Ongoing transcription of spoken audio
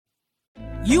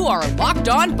You are Locked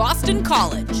On Boston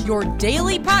College, your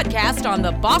daily podcast on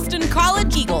the Boston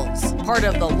College Eagles, part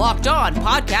of the Locked On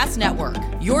Podcast Network,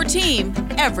 your team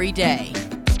every day.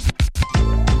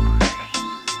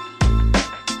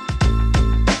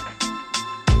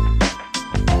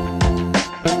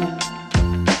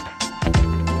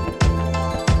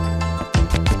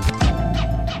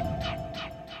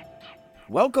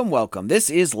 Welcome. This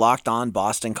is Locked On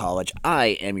Boston College.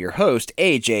 I am your host,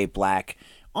 AJ Black.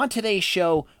 On today's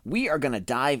show, we are going to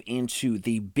dive into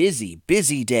the busy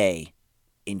day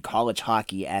in college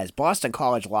hockey as Boston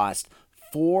College lost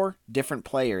 4 different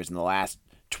players in the last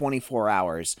 24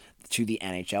 hours to the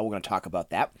NHL. We're going to talk about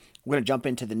that. We're going to jump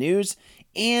into the news,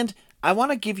 and I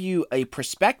want to give you a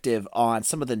perspective on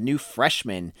some of the new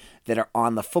freshmen that are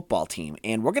on the football team.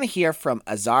 And we're going to hear from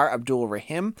Azar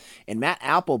Abdul-Rahim and Matt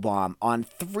Applebaum on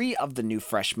 3 of the new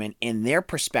freshmen and their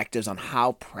perspectives on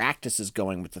how practice is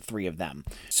going with the 3 of them.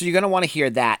 So you're going to want to hear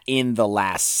that in the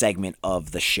last segment of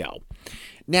the show.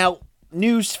 Now,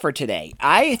 news for today.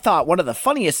 I thought one of the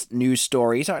funniest news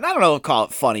stories, or I don't know if I'll call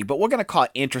it funny, but we're going to call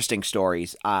it interesting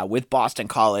stories with Boston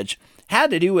College, had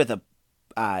to do with a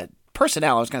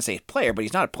personnel. I was going to say player, but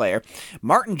he's not a player.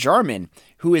 Martin Jarmond,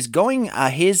 who is going,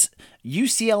 his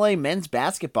UCLA men's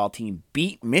basketball team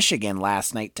beat Michigan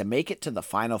last night to make it to the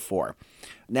Final Four.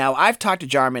 Now, I've talked to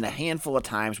Jarmond a handful of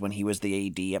times when he was the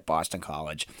AD at Boston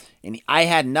College, and I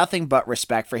had nothing but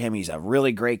respect for him. He's a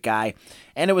really great guy,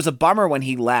 and it was a bummer when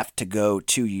he left to go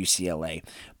to UCLA.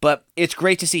 But it's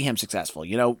great to see him successful.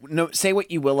 You know, say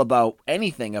what you will about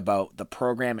anything about the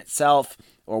program itself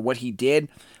or what he did.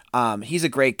 He's a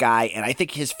great guy, and I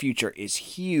think his future is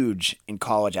huge in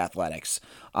college athletics.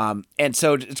 And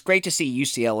so it's great to see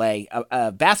UCLA,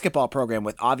 a basketball program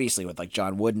with like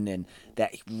John Wooden and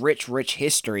that rich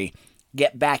history,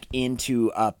 get back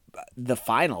into the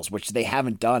finals, which they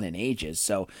haven't done in ages.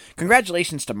 So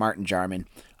congratulations to Martin Jarmond.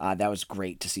 That was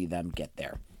great to see them get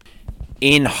there.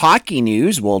 In hockey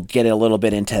news, we'll get a little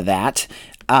bit into that.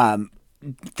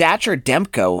 Thatcher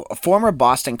Demko, a former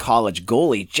Boston College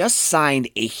goalie, just signed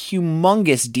a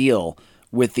humongous deal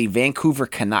with the Vancouver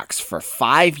Canucks for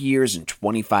 5 years and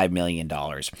 $25 million.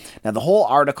 Now, the whole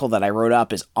article that I wrote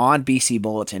up is on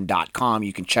bcbulletin.com.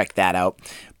 You can check that out.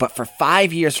 But for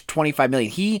 5 years, $25 million,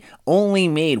 he only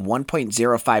made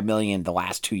 $1.05 million the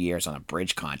last 2 years on a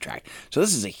bridge contract. So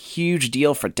this is a huge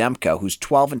deal for Demko, who's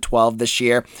 12-12 this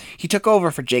year. He took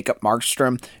over for Jacob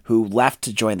Markstrom, who left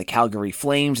to join the Calgary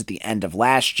Flames at the end of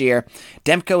last year.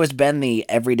 Demko has been the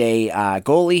everyday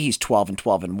goalie. He's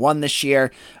 12-12-1 this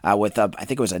year with I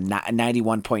think it was a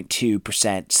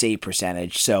 91.2% save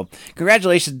percentage. So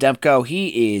congratulations, Demko.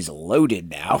 He is loaded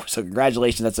now. So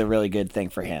congratulations. That's a really good thing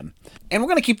for him. And we're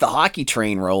going to keep the hockey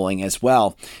train rolling as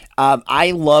well.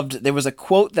 There was a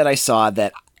quote that I saw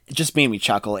that just made me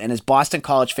chuckle. And as Boston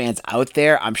College fans out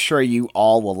there, I'm sure you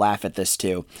all will laugh at this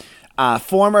too.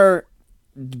 Former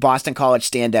Boston College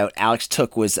standout Alex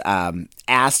Took was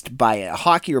asked by a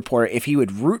hockey reporter if he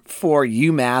would root for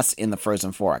UMass in the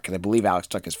Frozen Four, because I believe Alex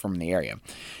Took is from the area.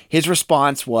 His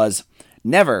response was,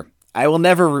 "Never. I will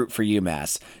never root for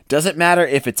UMass. Doesn't matter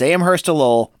if it's Amherst or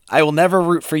Lowell. I will never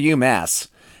root for UMass."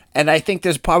 And I think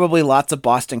there's probably lots of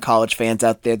Boston College fans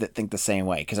out there that think the same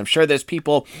way, because I'm sure there's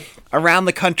people around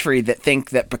the country that think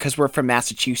that because we're from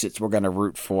Massachusetts, we're going to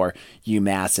root for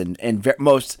UMass, and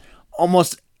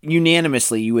almost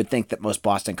unanimously, you would think that most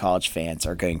Boston College fans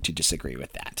are going to disagree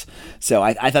with that. So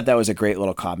I thought that was a great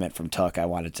little comment from Tuck. I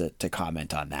wanted to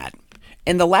comment on that.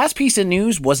 And the last piece of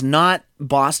news was not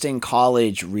Boston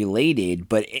College related,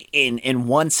 but in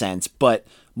one sense, but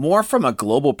more from a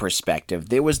global perspective.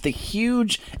 There was the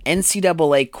huge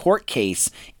NCAA court case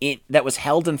that was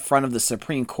held in front of the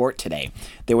Supreme Court today.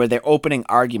 There were their opening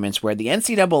arguments where the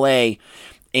NCAA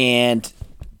and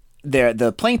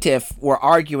the plaintiff were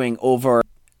arguing over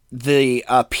the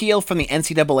appeal from the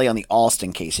NCAA on the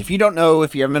Alston case. If you don't know,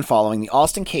 if you haven't been following, the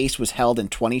Alston case was held in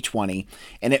 2020,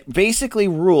 and it basically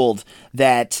ruled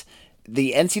that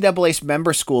the NCAA's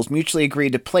member schools mutually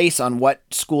agreed to place on what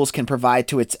schools can provide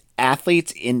to its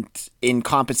athletes in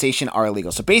compensation are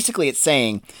illegal. So basically it's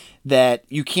saying that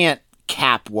you can't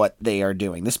cap what they are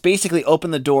doing. This basically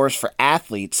opened the doors for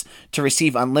athletes to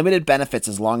receive unlimited benefits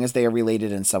as long as they are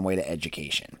related in some way to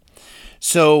education.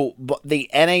 So the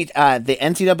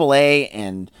NCAA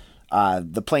and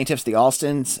the plaintiffs, the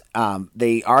Alstons,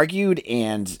 they argued,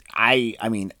 and I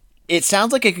mean, it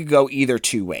sounds like it could go either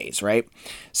two ways, right?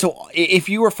 So if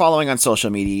you were following on social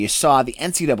media, you saw the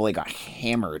NCAA got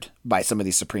hammered by some of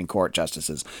these Supreme Court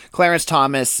justices. Clarence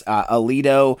Thomas,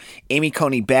 Alito, Amy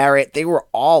Coney Barrett, they were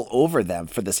all over them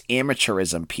for this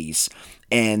amateurism piece.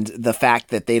 And the fact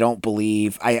that they don't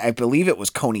believe, I believe it was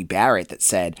Coney Barrett that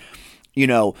said, you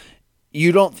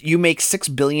make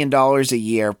 $6 billion a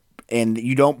year and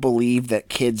you don't believe that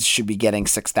kids should be getting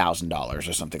 $6,000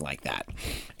 or something like that.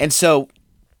 And so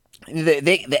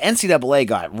the NCAA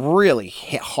got really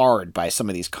hit hard by some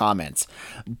of these comments,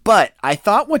 but I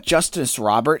thought what Justice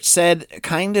Roberts said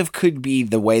kind of could be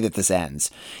the way that this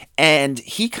ends. And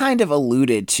he kind of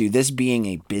alluded to this being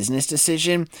a business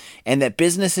decision and that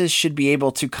businesses should be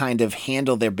able to kind of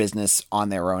handle their business on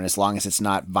their own as long as it's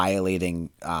not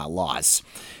violating laws.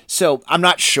 So I'm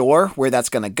not sure where that's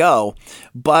going to go,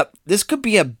 but this could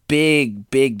be a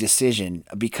big, big decision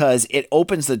because it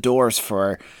opens the doors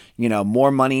for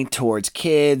more money towards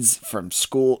kids from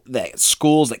schools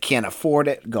that can't afford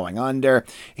it going under.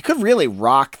 It could really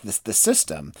rock the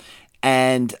system.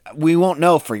 And we won't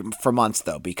know for months,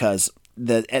 though, because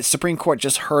the Supreme Court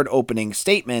just heard opening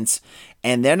statements,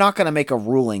 and they're not going to make a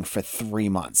ruling for 3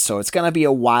 months. So it's going to be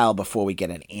a while before we get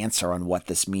an answer on what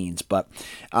this means. But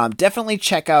definitely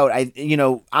check out.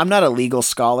 I'm not a legal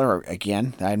scholar.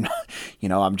 Again, I'm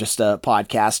just a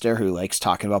podcaster who likes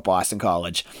talking about Boston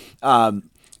College.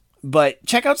 But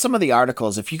check out some of the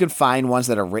articles. If you can find ones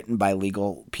that are written by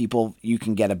legal people, you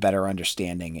can get a better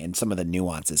understanding in some of the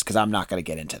nuances, because I'm not going to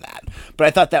get into that. But I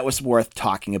thought that was worth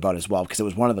talking about as well, because it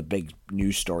was one of the big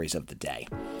news stories of the day.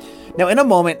 Now, in a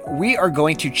moment, we are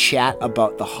going to chat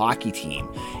about the hockey team,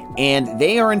 and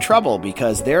they are in trouble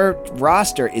because their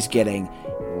roster is getting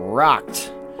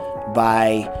rocked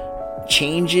by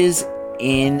changes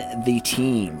in the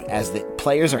team as the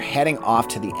players are heading off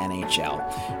to the NHL.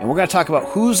 And we're going to talk about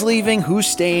who's leaving, who's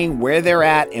staying, where they're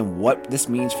at, and what this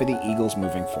means for the Eagles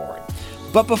moving forward.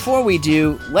 But before we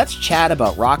do, let's chat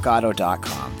about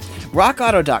RockAuto.com.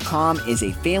 RockAuto.com is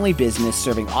a family business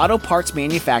serving auto parts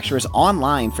manufacturers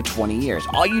online for 20 years.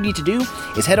 All you need to do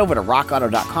is head over to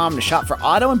RockAuto.com to shop for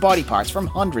auto and body parts from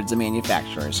hundreds of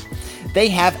manufacturers. They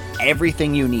have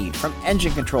everything you need, from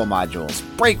engine control modules,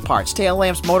 brake parts, tail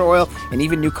lamps, motor oil, and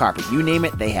even new carpet. You name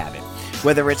it, they have it.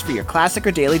 Whether it's for your classic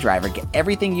or daily driver, get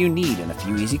everything you need in a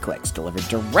few easy clicks delivered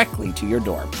directly to your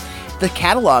door. The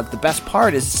catalog, the best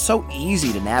part, is so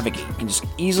easy to navigate. You can just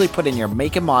easily put in your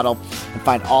make and model and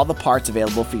find all the parts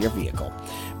available for your vehicle.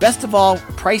 Best of all,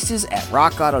 prices at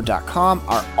RockAuto.com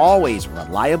are always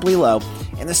reliably low,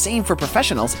 and the same for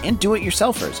professionals and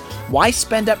do-it-yourselfers. Why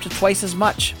spend up to twice as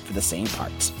much for the same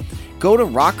parts? Go to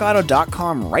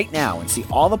RockAuto.com right now and see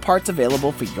all the parts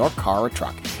available for your car or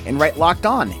truck, and write Locked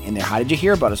On in their How Did You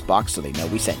Hear About Us box so they know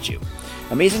we sent you.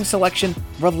 Amazing selection,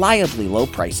 reliably low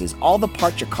prices, all the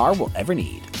parts your car will ever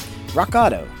need.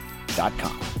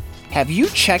 RockAuto.com. Have you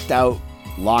checked out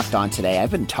Locked On Today? I've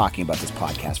been talking about this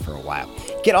podcast for a while.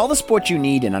 Get all the sports you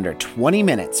need in under 20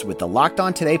 minutes with the Locked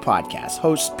On Today podcast.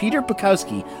 Host Peter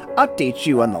Bukowski updates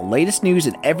you on the latest news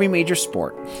in every major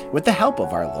sport with the help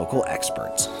of our local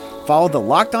experts. Follow the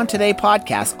Locked On Today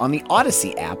podcast on the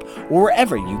Odyssey app or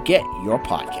wherever you get your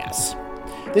podcasts.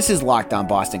 This is Locked On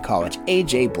Boston College.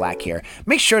 AJ Black here.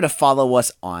 Make sure to follow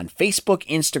us on Facebook,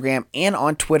 Instagram, and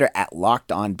on Twitter at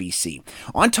Locked On BC.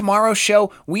 On tomorrow's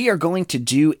show, we are going to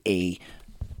do a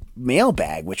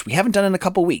mailbag, which we haven't done in a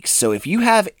couple weeks. So if you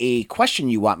have a question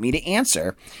you want me to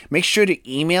answer, make sure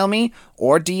to email me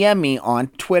or DM me on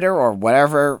Twitter or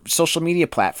whatever social media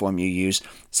platform you use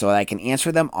so that I can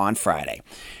answer them on Friday.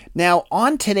 Now,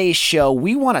 on today's show,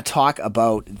 we want to talk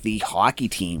about the hockey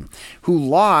team who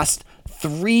lost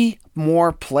 3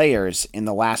 more players in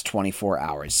the last 24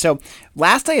 hours. So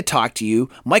last I had talked to you,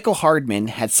 Michael Hardman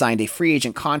had signed a free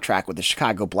agent contract with the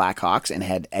Chicago Blackhawks and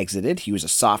had exited. He was a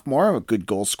sophomore, a good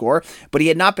goal scorer, but he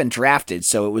had not been drafted.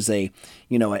 So it was a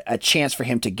chance for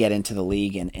him to get into the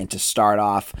league and to start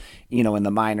off, in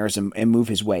the minors and move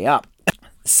his way up.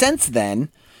 Since then,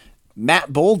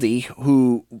 Matt Boldy,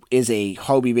 who is a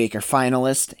Hobey Baker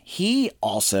finalist, he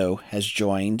also has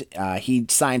joined. He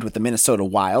signed with the Minnesota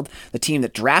Wild, the team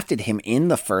that drafted him in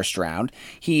the first round.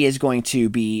 He is going to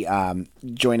be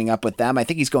joining up with them. I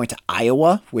think he's going to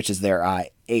Iowa, which is their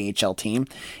AHL team.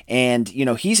 And,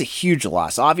 he's a huge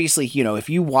loss. Obviously, if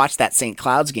you watch that St.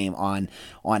 Cloud's game on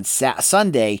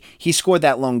Sunday, he scored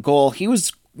that lone goal. He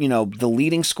was, the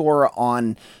leading scorer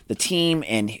on the team,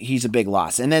 and he's a big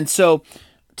loss. And then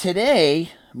today,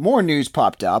 more news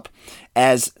popped up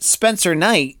as Spencer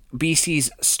Knight BC's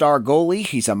star goalie.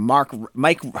 He's a Mike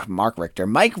Richter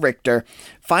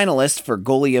finalist for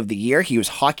goalie of the year. He was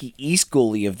Hockey East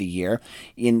goalie of the year.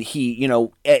 And he,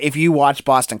 if you watch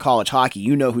Boston College hockey,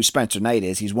 you know who Spencer Knight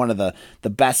is. He's one of the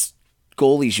best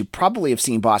goalies you probably have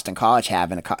seen Boston College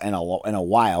have in a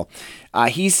while.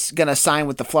 He's going to sign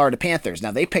with the Florida Panthers.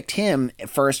 Now, they picked him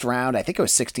first round. I think it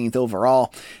was 16th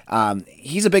overall.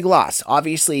 He's a big loss.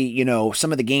 Obviously,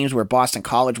 some of the games where Boston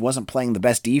College wasn't playing the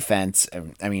best defense.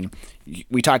 I mean,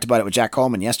 we talked about it with Jack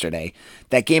Coleman yesterday.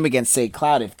 That game against St.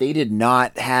 Cloud, if they did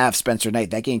not have Spencer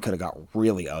Knight, that game could have got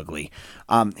really ugly.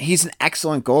 He's an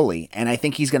excellent goalie, and I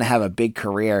think he's going to have a big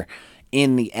career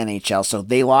in the NHL. So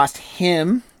they lost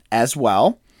him as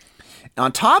well.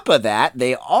 On top of that,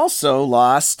 they also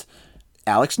lost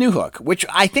Alex Newhook, which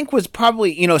I think was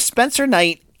probably, Spencer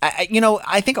Knight.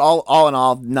 I think all in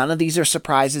all, none of these are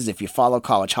surprises. If you follow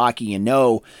college hockey,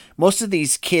 most of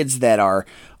these kids that are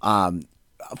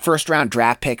first round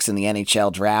draft picks in the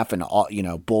NHL draft, and all,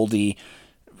 Boldy,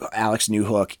 Alex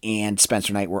Newhook, and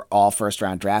Spencer Knight were all first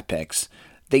round draft picks.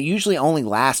 They usually only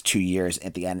last 2 years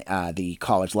at the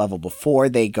college level before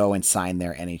they go and sign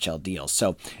their NHL deals.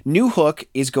 So Newhook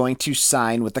is going to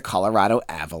sign with the Colorado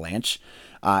Avalanche.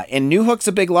 And Newhook's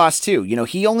a big loss too.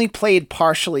 He only played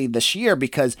partially this year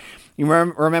because you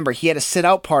remember he had to sit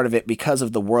out part of it because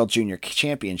of the World Junior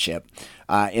Championship,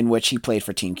 in which he played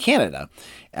for Team Canada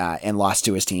and lost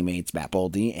to his teammates Matt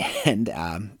Boldy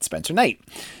and Spencer Knight.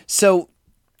 So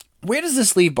where does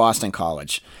this leave Boston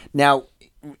College? Now,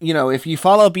 if you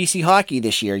follow BC hockey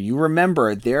this year, you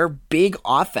remember their big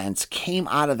offense came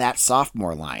out of that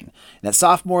sophomore line. That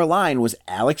sophomore line was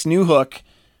Alex Newhook,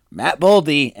 Matt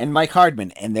Boldy, and Mike Hardman,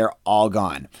 and they're all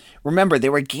gone. Remember,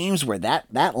 there were games where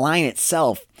that line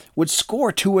itself would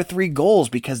score 2 or 3 goals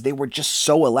because they were just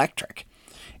so electric.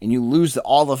 And you lose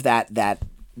all of that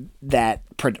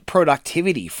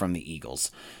productivity from the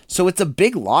Eagles. So it's a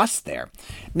big loss there.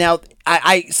 Now,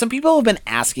 some people have been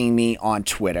asking me on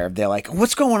Twitter. They're like,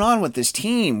 "What's going on with this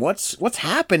team? What's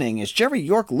happening? Is Jerry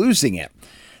York losing it?"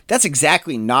 That's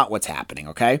exactly not what's happening.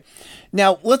 Okay.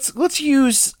 Now let's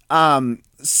use some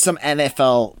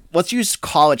NFL. Let's use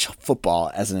college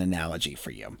football as an analogy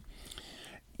for you.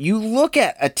 You look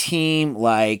at a team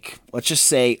like, let's just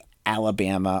say,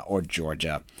 Alabama or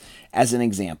Georgia as an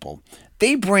example.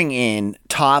 They bring in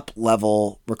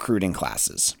top-level recruiting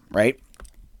classes, right?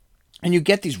 And you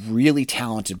get these really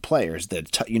talented players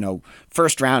that,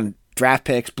 first-round draft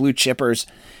picks, blue chippers.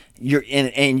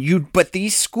 But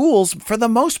these schools, for the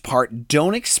most part,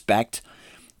 don't expect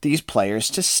these players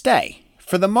to stay.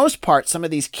 For the most part, some of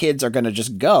these kids are going to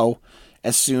just go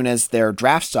as soon as their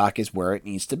draft stock is where it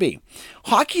needs to be.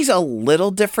 Hockey's a little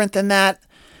different than that,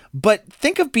 but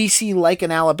think of BC like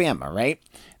an Alabama, right?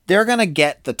 They're going to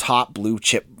get the top blue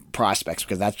chip prospects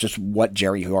because that's just what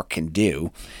Jerry York can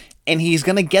do. And he's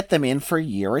going to get them in for a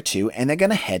year or two, and they're going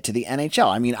to head to the NHL.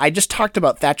 I mean, I just talked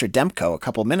about Thatcher Demko a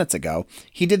couple minutes ago.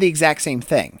 He did the exact same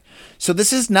thing. So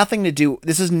this is nothing to do.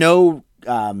 This is no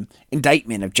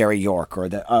indictment of Jerry York or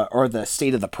the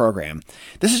state of the program.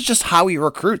 This is just how he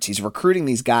recruits. He's recruiting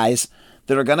these guys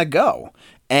that are going to go.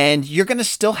 And you're going to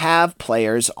still have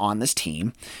players on this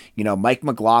team. Mike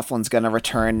McLaughlin's going to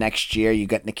return next year. You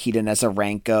got Nikita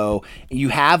Nazarenko. You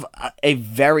have a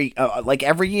very, like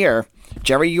every year,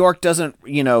 Jerry York doesn't,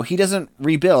 he doesn't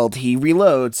rebuild. He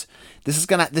reloads.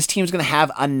 This team's going to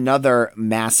have another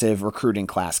massive recruiting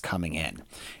class coming in.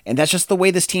 And that's just the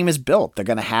way this team is built. They're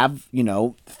going to have,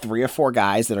 3 or 4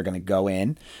 guys that are going to go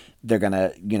in. They're going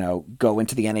to, go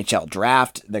into the NHL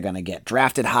draft. They're going to get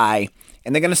drafted high.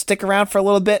 And they're going to stick around for a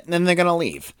little bit, and then they're going to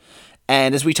leave.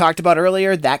 And as we talked about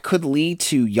earlier, that could lead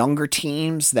to younger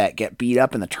teams that get beat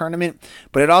up in the tournament.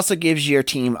 But it also gives your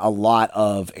team a lot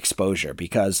of exposure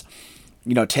because,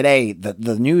 today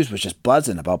the news was just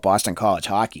buzzing about Boston College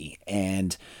hockey.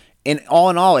 And in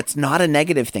all, it's not a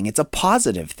negative thing. It's a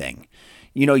positive thing.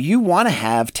 You want to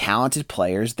have talented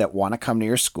players that want to come to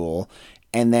your school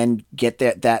and then get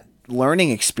that learning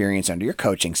experience under your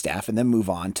coaching staff and then move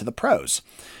on to the pros.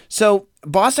 So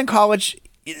Boston College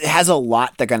has a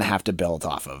lot they're going to have to build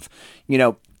off of.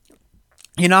 You're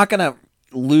not going to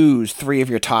lose 3 of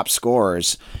your top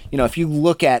scorers. If you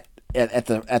look at the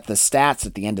stats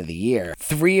at the end of the year,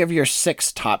 3 of your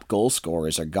 6 top goal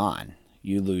scorers are gone.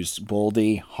 You lose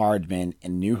Boldy, Hardman,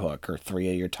 and Newhook, or 3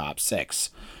 of your top 6.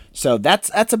 So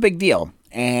that's a big deal.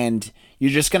 And you're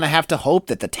just going to have to hope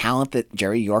that the talent that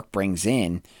Jerry York brings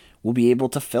in will be able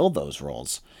to fill those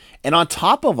roles. And on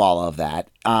top of all of that,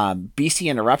 BC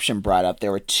Interruption brought up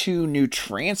there were 2 new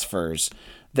transfers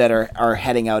that are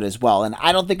heading out as well. And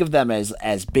I don't think of them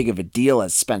as big of a deal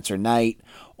as Spencer Knight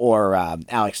or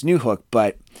Alex Newhook,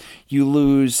 but you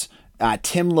lose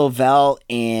Tim Lovell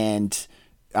and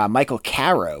Michael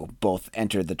Caro both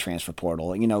entered the transfer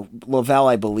portal. You know, Lovell,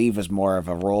 I believe, was more of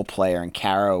a role player, and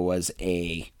Caro was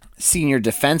a senior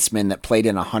defenseman that played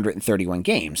in 131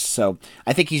 games. So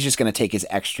I think he's just going to take his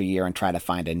extra year and try to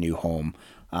find a new home.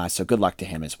 So good luck to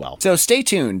him as well. So stay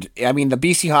tuned. I mean, the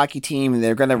BC hockey team,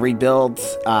 they're going to reload,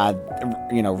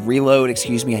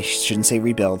 excuse me, I shouldn't say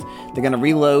rebuild. They're going to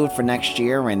reload for next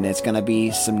year, and it's going to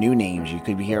be some new names. You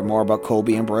could hear more about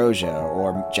Colby Ambrosia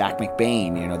or Jack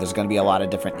McBain. You know, there's going to be a lot of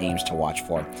different names to watch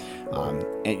for.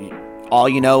 And all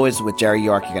you know is with Jerry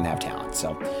York, you're going to have talent.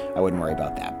 So I wouldn't worry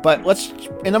about that. But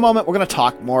in a moment, we're going to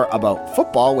talk more about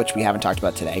football, which we haven't talked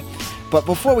about today. But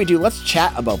before we do, let's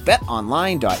chat about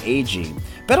betonline.ag.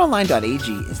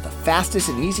 BetOnline.ag is the fastest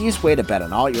and easiest way to bet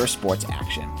on all your sports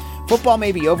action. Football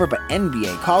may be over, but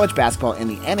NBA, college basketball, and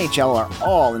the NHL are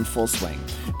all in full swing.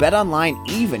 BetOnline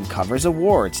even covers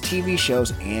awards, TV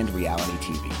shows, and reality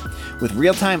TV. With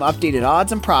real-time updated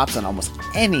odds and props on almost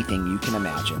anything you can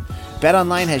imagine.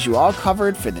 BetOnline has you all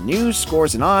covered for the news,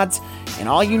 scores, and odds, and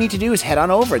all you need to do is head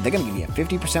on over. They're going to give you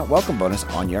a 50% welcome bonus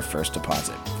on your first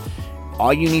deposit.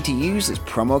 All you need to use is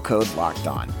promo code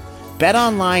LOCKEDON.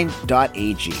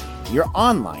 BetOnline.ag, your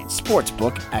online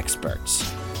sportsbook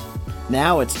experts.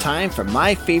 Now it's time for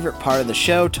my favorite part of the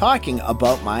show, talking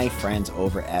about my friends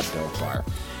over at Built Bar.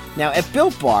 Now at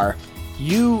Built Bar,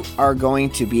 you are going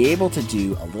to be able to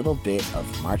do a little bit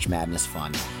of March Madness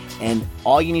fun. And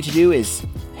all you need to do is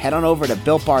head on over to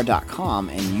BuiltBar.com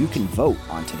and you can vote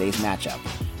on today's matchup.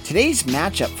 Today's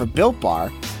matchup for Built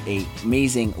Bar, a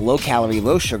amazing low-calorie,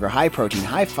 low-sugar, high-protein,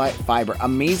 high-fiber,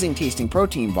 amazing-tasting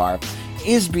protein bar,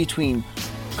 is between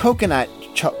coconut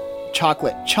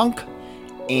chocolate chunk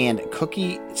and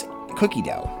cookie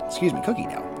dough.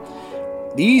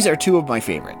 These are two of my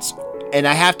favorites. And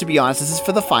I have to be honest, this is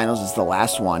for the finals. It's the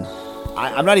last one.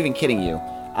 I'm not even kidding you.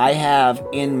 I have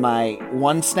in my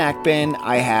one snack bin,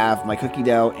 I have my cookie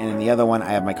dough, and in the other one, I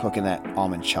have my coconut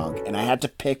almond chunk. And I had to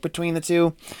pick between the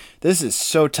two. This is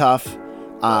so tough.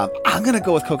 I'm going to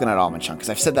go with coconut almond chunk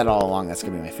because I've said that all along. That's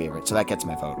going to be my favorite. So that gets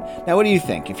my vote. Now, what do you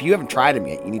think? If you haven't tried them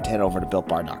yet, you need to head over to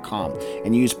BuiltBar.com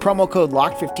and use promo code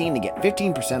LOCKED15 to get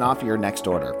 15% off your next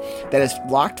order. That is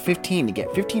LOCKED15 to get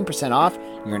 15% off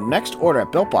your next order at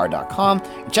BuiltBar.com.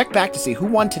 And check back to see who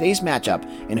won today's matchup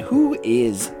and who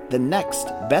is the next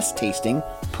best tasting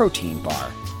protein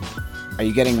bar. Are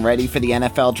you getting ready for the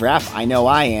NFL draft? I know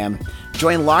I am.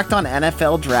 Join Locked On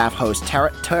NFL Draft hosts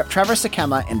Trevor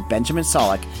Sakema and Benjamin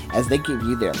Solak as they give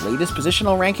you their latest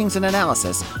positional rankings and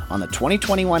analysis on the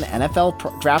 2021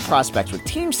 NFL Draft prospects with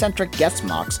team-centric guest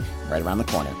mocks right around the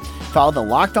corner. Follow the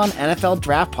Locked On NFL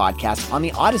Draft podcast on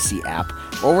the Odyssey app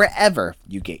or wherever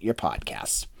you get your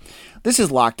podcasts. This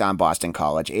is Locked On Boston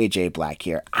College. AJ Black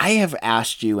here. I have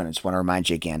asked you, and I just want to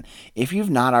remind you again, if you've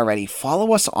not already,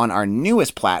 follow us on our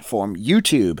newest platform,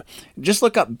 YouTube. Just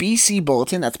look up BC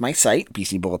Bulletin. That's my site,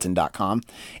 bcbulletin.com.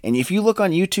 And if you look on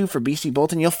YouTube for BC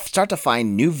Bulletin, you'll start to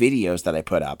find new videos that I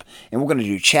put up. And we're going to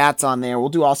do chats on there. We'll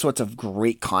do all sorts of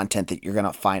great content that you're going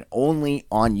to find only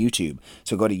on YouTube.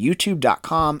 So go to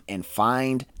youtube.com and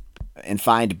find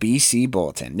BC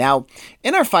Bulletin. Now,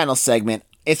 in our final segment,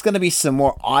 it's going to be some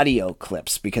more audio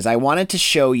clips because I wanted to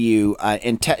show you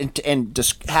and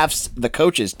just have the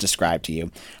coaches describe to you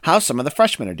how some of the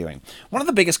freshmen are doing. One of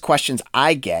the biggest questions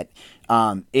I get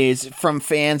is from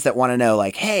fans that want to know,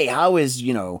 like, hey, how is,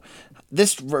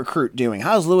 this recruit doing?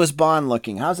 How's Lewis Bond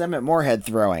looking? How's Emmett Moorhead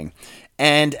throwing?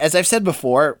 And as I've said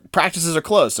before, practices are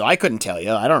closed, so I couldn't tell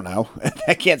you. I don't know.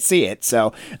 I can't see it.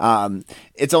 So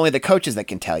it's only the coaches that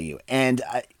can tell you. And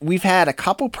we've had a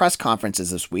couple press conferences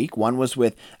this week. One was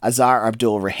with Azar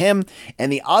Abdul-Rahim,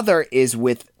 and the other is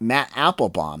with Matt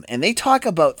Applebaum. And they talk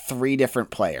about three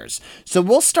different players. So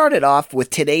we'll start it off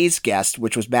with today's guest,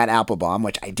 which was Matt Applebaum,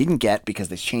 which I didn't get because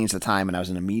they changed the time and I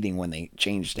was in a meeting when they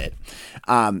changed it.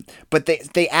 But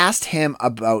they asked him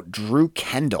about Drew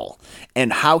Kendall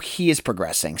and how he is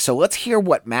progressing. So let's hear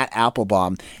what Matt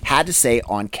Applebaum had to say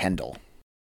on Kendall.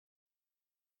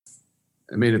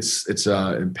 I mean, it's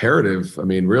imperative. I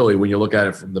mean, really, when you look at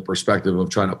it from the perspective of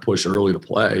trying to push early to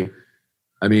play,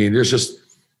 I mean, there's just,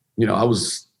 I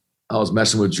was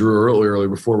messing with Drew early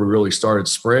before we really started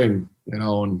spring,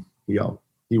 and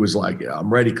he was like, yeah,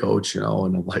 I'm ready, coach, and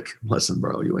I'm like, listen,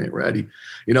 bro, you ain't ready,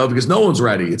 because no one's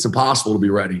ready. It's impossible to be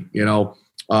ready, and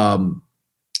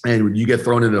when you get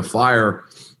thrown into the fire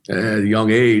at a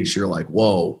young age, you're like,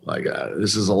 whoa, like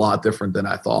this is a lot different than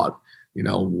I thought.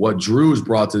 What Drew's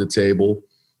brought to the table,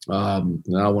 and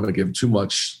I don't want to give too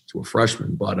much to a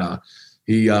freshman, but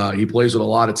He plays with a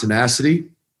lot of tenacity,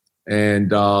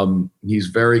 and he's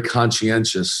very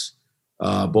conscientious,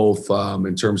 both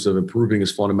in terms of improving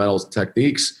his fundamentals and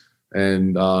techniques,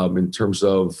 and in terms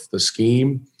of the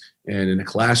scheme, and in a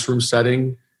classroom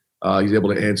setting. He's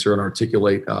able to answer and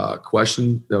articulate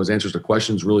those answers to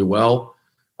questions really well.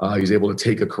 He's able to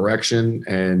take a correction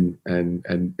and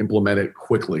implement it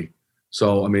quickly.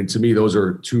 So, I mean, to me, those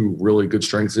are two really good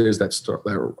strengths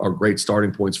that are great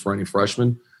starting points for any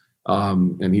freshman.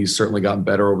 And he's certainly gotten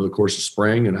better over the course of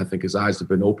spring, and I think his eyes have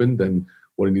been opened and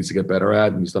what he needs to get better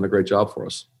at, and he's done a great job for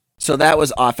us. So that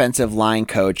was offensive line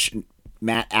coach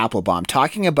Matt Applebaum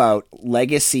talking about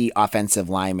legacy offensive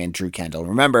lineman Drew Kendall.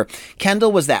 Remember,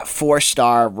 Kendall was that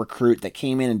 4-star recruit that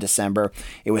came in December.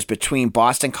 It was between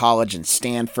Boston College and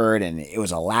Stanford, and it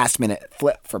was a last-minute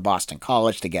flip for Boston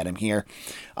College to get him here.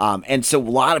 And so a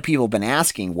lot of people have been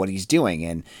asking what he's doing,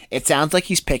 and it sounds like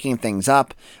he's picking things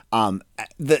up.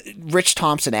 Rich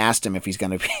Thompson asked him if he's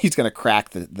going to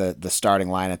crack the starting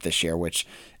lineup this year, which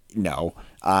no,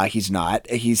 he's not.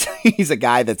 He's a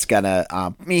guy that's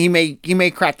gonna he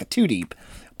may crack the 2 deep,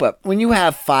 but when you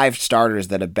have 5 starters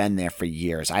that have been there for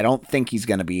years, I don't think he's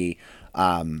gonna be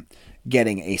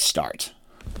getting a start.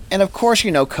 And of course,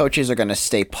 coaches are gonna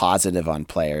stay positive on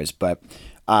players, but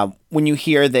when you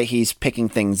hear that he's picking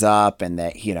things up and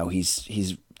that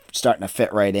he's starting to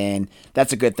fit right in,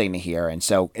 that's a good thing to hear. And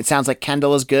so it sounds like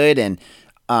Kendall is good, and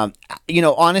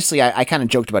honestly, I kind of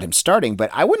joked about him starting, but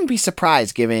I wouldn't be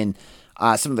surprised, given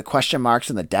some of the question marks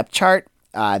in the depth chart,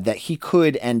 that he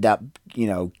could end up,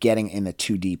 getting in the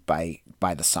 2 deep by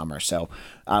the summer. So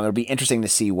it'll be interesting to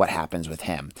see what happens with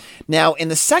him. Now, in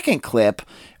the second clip,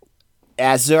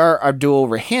 Azar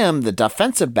Abdul-Rahim, the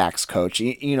defensive backs coach,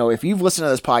 if you've listened to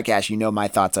this podcast, you know my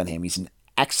thoughts on him. He's an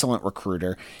excellent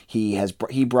recruiter.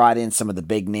 He brought in some of the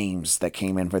big names that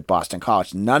came in with Boston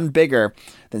College, none bigger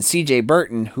than CJ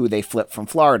Burton, who they flipped from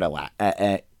Florida,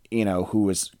 who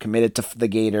was committed to the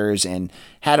Gators and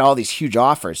had all these huge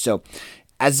offers. So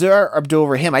Azar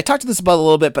Abdul-Rahim, I talked to this about a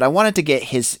little bit, but I wanted to get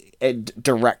his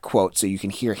direct quote so you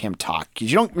can hear him talk,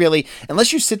 because you don't really,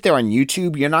 unless you sit there on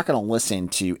YouTube, you're not going to listen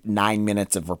to 9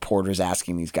 minutes of reporters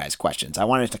asking these guys questions. I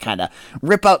wanted to kind of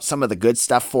rip out some of the good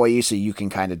stuff for you so you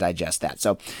can kind of digest that.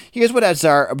 So here's what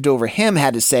Azar Abdul-Rahim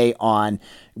had to say on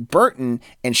Burton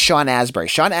and Sean Asbury.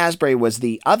 Sean Asbury was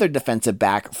the other defensive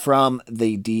back from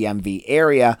the DMV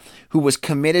area who was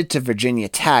committed to Virginia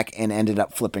Tech and ended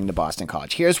up flipping to Boston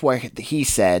College. Here's what he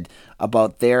said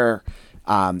about their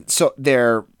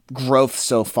growth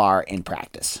so far in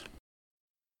practice.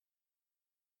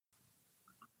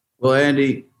 Well,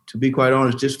 Andy, to be quite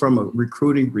honest, just from a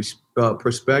recruiting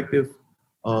perspective,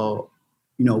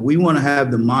 we want to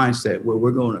have the mindset where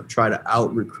we're going to try to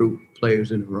out-recruit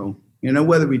players in the room.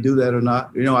 Whether we do that or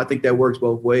not, I think that works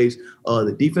both ways.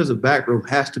 The defensive back room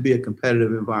has to be a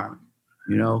competitive environment.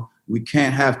 We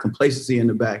can't have complacency in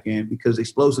the back end, because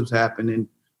explosives happen, and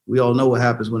we all know what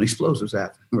happens when explosives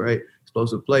happen, right?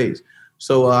 Explosive plays.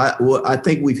 So I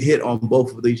think we've hit on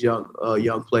both of these young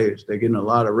players. They're getting a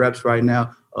lot of reps right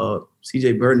now.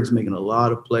 CJ Burton is making a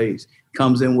lot of plays.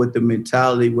 Comes in with the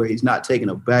mentality where he's not taking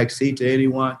a back seat to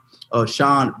anyone.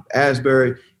 Sean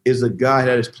Asbury is a guy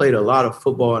that has played a lot of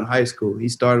football in high school. He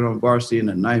started on varsity in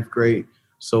the 9th grade.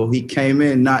 So he came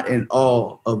in not in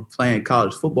awe of playing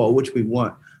college football, which we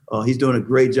want. He's doing a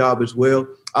great job as well.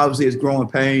 Obviously, it's growing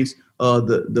pains.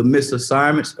 The missed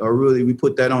assignments are really, we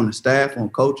put that on the staff, on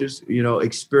coaches.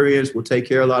 Experience will take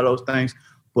care of a lot of those things.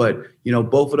 But,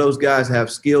 both of those guys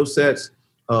have skill sets,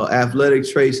 athletic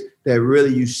traits that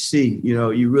really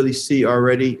you really see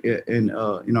already in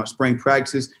our spring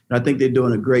practices. And I think they're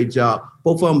doing a great job.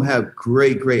 Both of them have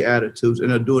great attitudes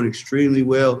and are doing extremely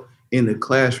well in the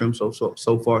classroom so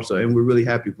far. And we're really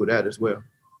happy with that as well.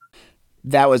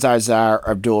 That was Azar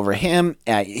Abdul-Rahim.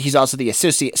 He's also the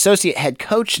associate head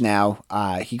coach now.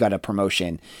 He got a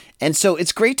promotion. And so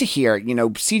it's great to hear,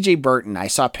 CJ Burton, I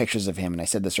saw pictures of him, and I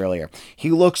said this earlier,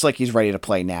 he looks like he's ready to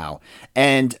play now.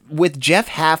 And with Jeff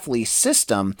Hafley's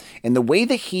system and the way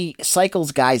that he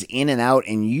cycles guys in and out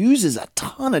and uses a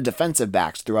ton of defensive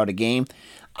backs throughout a game,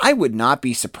 I would not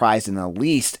be surprised in the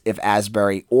least if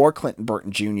Asbury or Clinton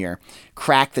Burton Jr.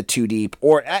 crack the 2 deep,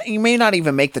 or you may not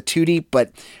even make the 2 deep,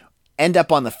 but end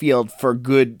up on the field for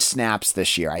good snaps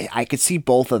this year. I could see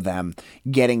both of them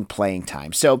getting playing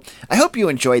time. So I hope you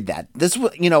enjoyed that. This,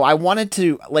 I wanted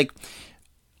to,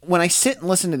 when I sit and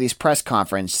listen to these press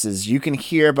conferences, you can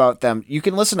hear about them. You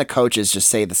can listen to coaches just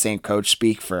say the same coach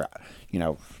speak for,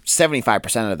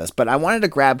 75% of this, but I wanted to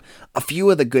grab a few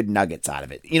of the good nuggets out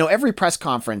of it. Every press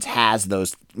conference has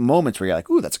those moments where you're like,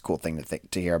 ooh, that's a cool thing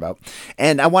to hear about.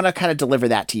 And I want to kind of deliver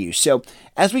that to you. So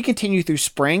as we continue through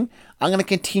spring, I'm going to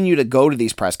continue to go to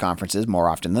these press conferences more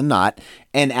often than not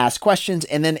and ask questions.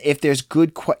 And then if there's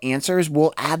good answers,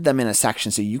 we'll add them in a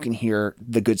section so you can hear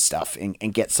the good stuff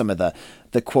and get some of the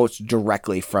quotes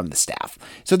directly from the staff.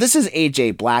 So this is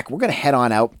AJ Black. We're going to head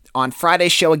on out. On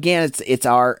Friday's show, again, it's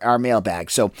our mailbag.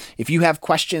 So if you have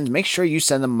questions, make sure you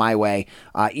send them my way,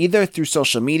 either through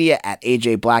social media at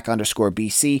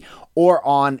AJBlack_BC or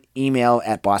on email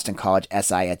at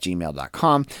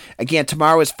bostoncollegesi@gmail.com. Again,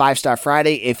 tomorrow is 5-Star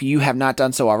Friday. If you have not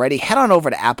done so already, head on over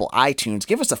to Apple iTunes,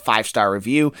 give us a 5-star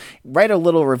review, write a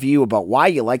little review about why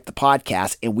you like the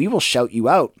podcast, and we will shout you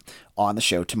out on the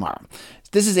show tomorrow.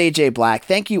 This is AJ Black.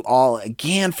 Thank you all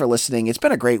again for listening. It's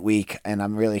been a great week, and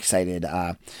I'm really excited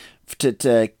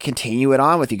to continue it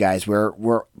on with you guys.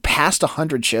 We're past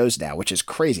 100 shows now, which is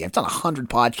crazy. I've done 100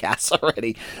 podcasts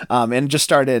already, and just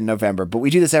started in November. But we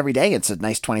do this every day. It's a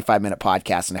nice 25-minute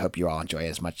podcast, and I hope you all enjoy it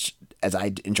as much as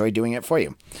I enjoy doing it for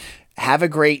you. Have a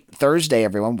great Thursday,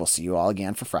 everyone. We'll see you all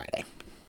again for Friday.